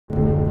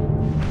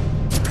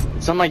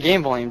It's not my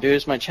game volume, dude.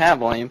 It's my chat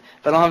volume.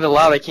 If I don't have it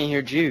loud, I can't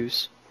hear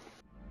Juice.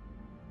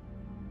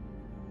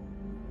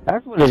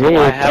 That's what it is.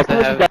 I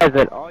told you guys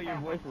that all your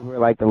voices were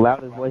like the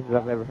loudest voices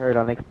I've ever heard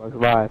on Xbox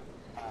Live.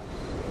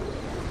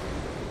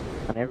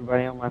 And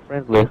everybody on my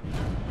friends list.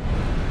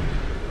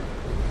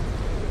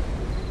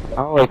 I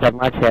always have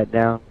my chat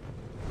down.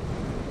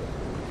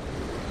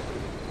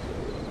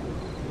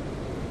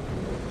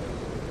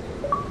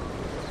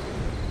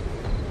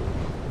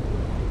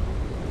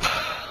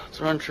 Let's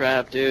run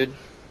trap, dude.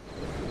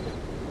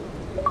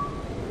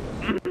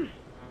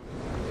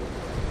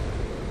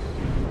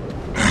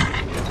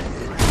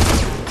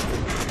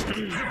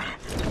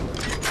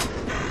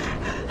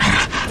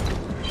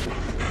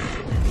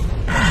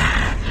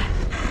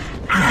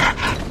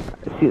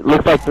 It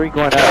looks like 3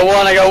 going out.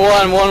 I got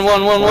one.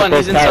 One.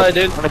 He's inside,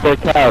 dude. One of their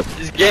cows.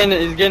 He's getting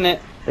it.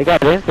 They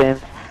got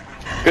instance.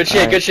 Good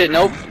shit.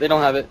 Nope, they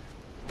don't have it.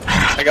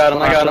 I got him.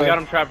 We got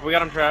him trapped. We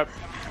got him trapped,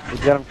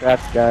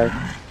 guys.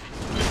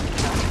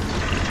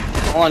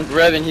 Come on,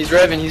 revving. He's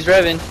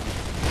revving.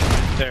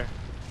 There.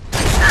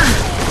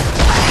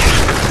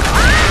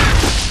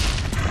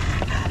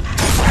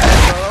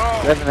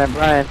 Revving at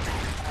Brian.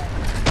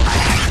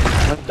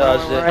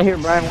 Dodged one it. right here,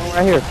 Brian. One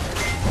right here.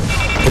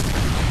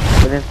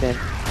 Good instant.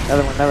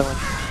 Another one.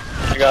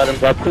 I got him.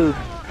 Got 2.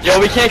 Yo,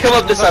 we can't come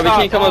up this side. We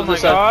can't come up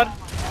this side. God.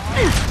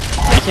 We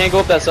can't go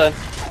up that side.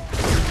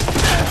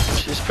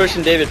 She's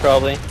pushing David,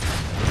 probably.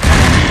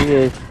 He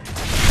is.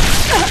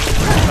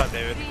 Not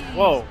David.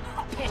 Whoa.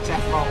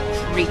 Pitiful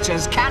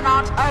creatures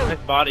cannot hope. Nice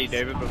body,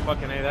 David, but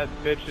fucking hey, that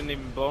bitch didn't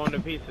even blow into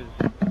pieces.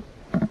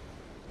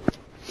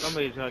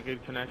 Somebody's got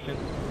good connection.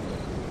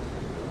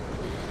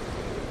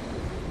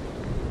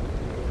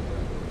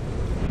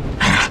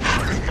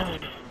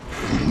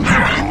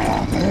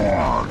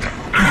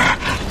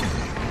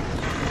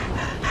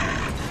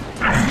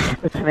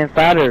 Pushing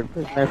insider.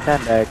 Pushing their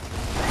sandbag.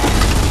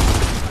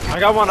 I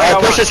got one.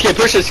 Push this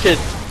kid.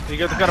 You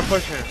guys gotta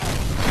push her.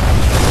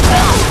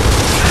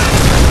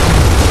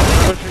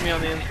 Pushing me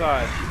on the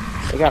inside.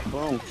 They got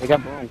boom.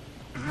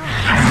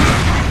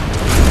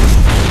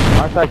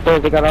 Outside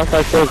stairs. They got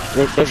outside stairs.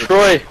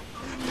 Troy,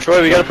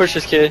 we gotta push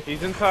this kid.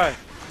 He's inside.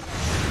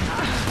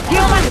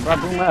 They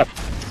brought boom up.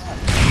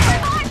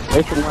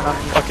 Wasted one on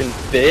me. Fucking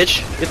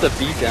bitch. Get the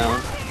beat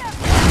down.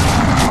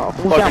 Oh,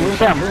 boom down.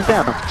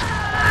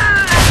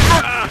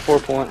 4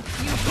 point.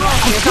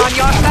 It's on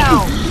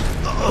yourself.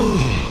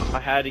 I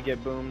had to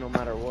get boom no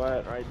matter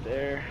what, right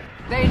there.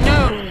 They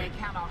know they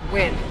cannot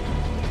win.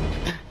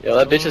 Yo,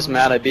 that bitch is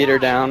mad. I beat her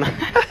down.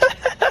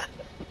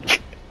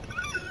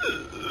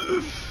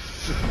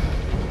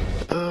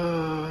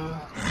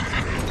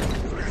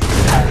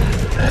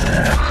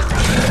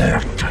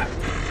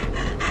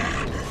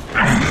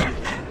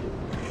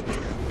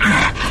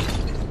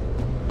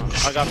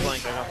 I got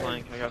flank.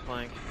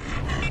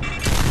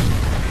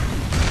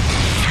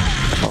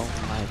 Oh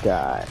my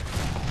god.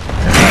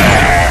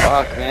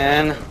 Fuck,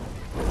 man.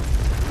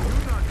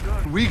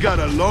 We got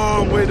a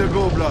long way to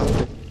go,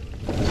 blood.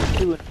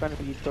 2 in front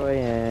of you, Troy,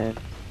 and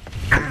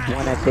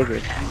 1 at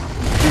Tigger.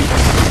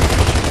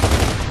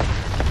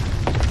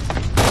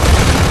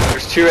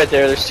 There's 2 right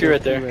there.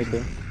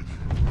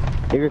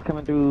 Digger's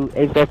coming through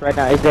H-Death right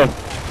now. H-Death.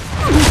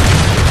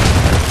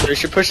 You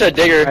should push that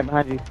digger. Right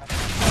behind you.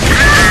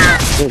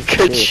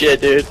 Good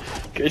shit, dude.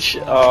 Good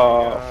shit.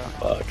 Oh,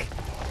 fuck.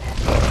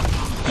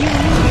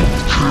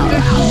 The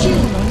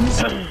humans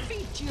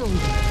defeat you.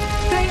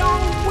 They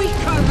are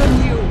weaker than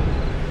you.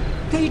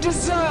 They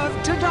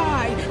deserve to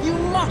die. You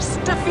must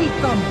defeat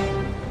them.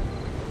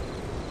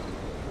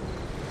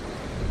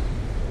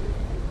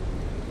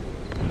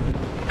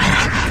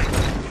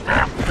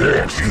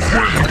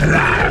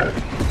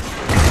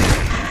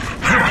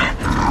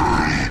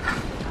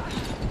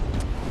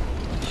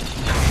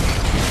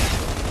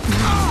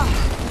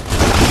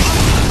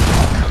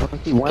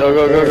 Go. I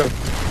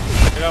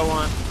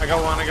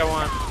got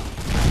one.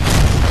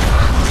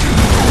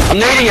 I'm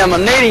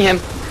nading him.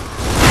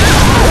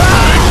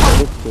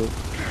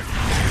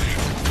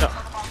 No.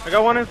 I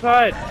got one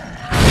inside.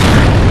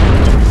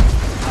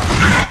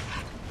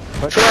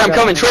 Troy, I'm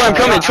coming. I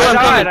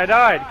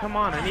died. Come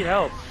on, I need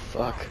help.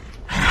 Fuck.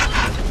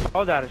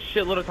 I died a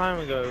shitload of time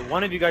ago.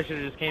 One of you guys should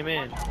have just came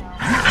in.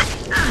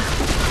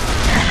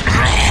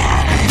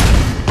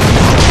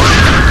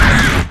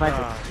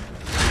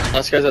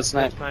 Last guy's that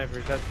snipe.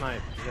 That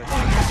snipe. You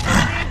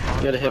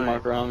got a hit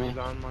marker on me.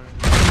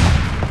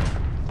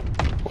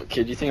 What,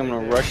 kid, you think I'm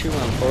gonna rush you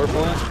when I'm forward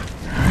point?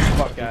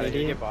 Fuck out of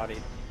here, get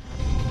bodied.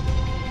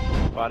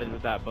 Bodied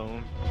with that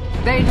boom.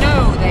 They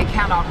know they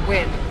cannot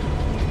win.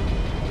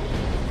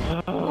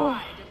 Oh,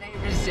 Why do they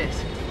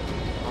resist?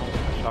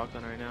 my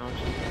shotgun right now.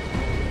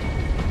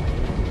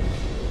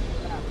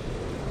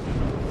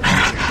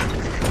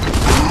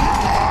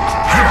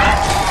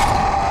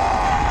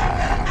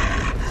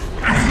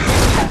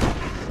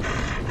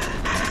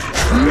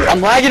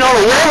 I'm lagging all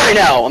the way right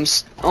now.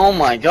 Oh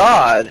my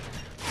god.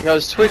 I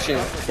was twitching.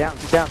 Down.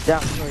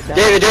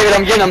 David,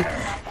 I'm getting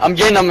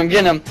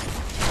him.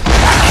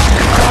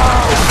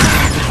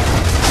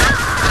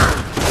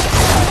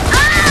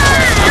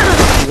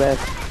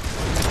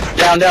 dead.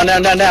 Down, down,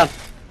 down, down, down.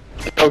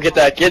 Oh, get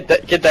that, get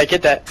that, get that,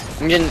 get that.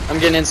 I'm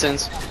getting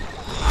incense.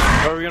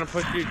 Where are we gonna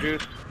push you,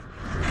 Juice?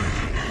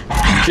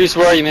 Juice,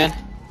 where are you, man?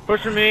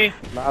 Pushing me.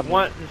 Lobby.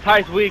 One. This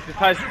high's weak. This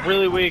high's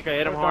really weak. I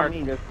hit him There's hard. on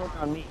me. There's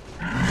folk on me.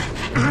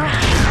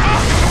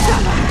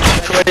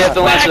 Troy, you have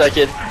to land for that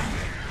kid.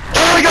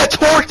 Oh, I got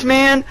torqued,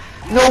 man!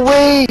 No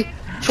way!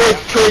 Troy,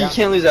 you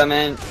can't lose that,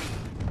 man.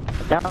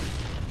 Down.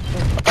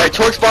 Alright,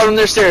 Torque's bottom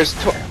their stairs.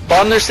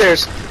 Bottom their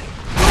stairs.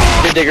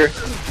 Good digger.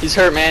 He's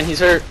hurt, man. He's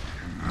hurt.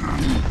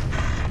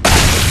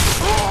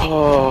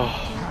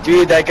 Oh,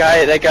 dude, that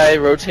guy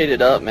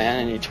rotated up, man,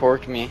 and he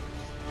torqued me.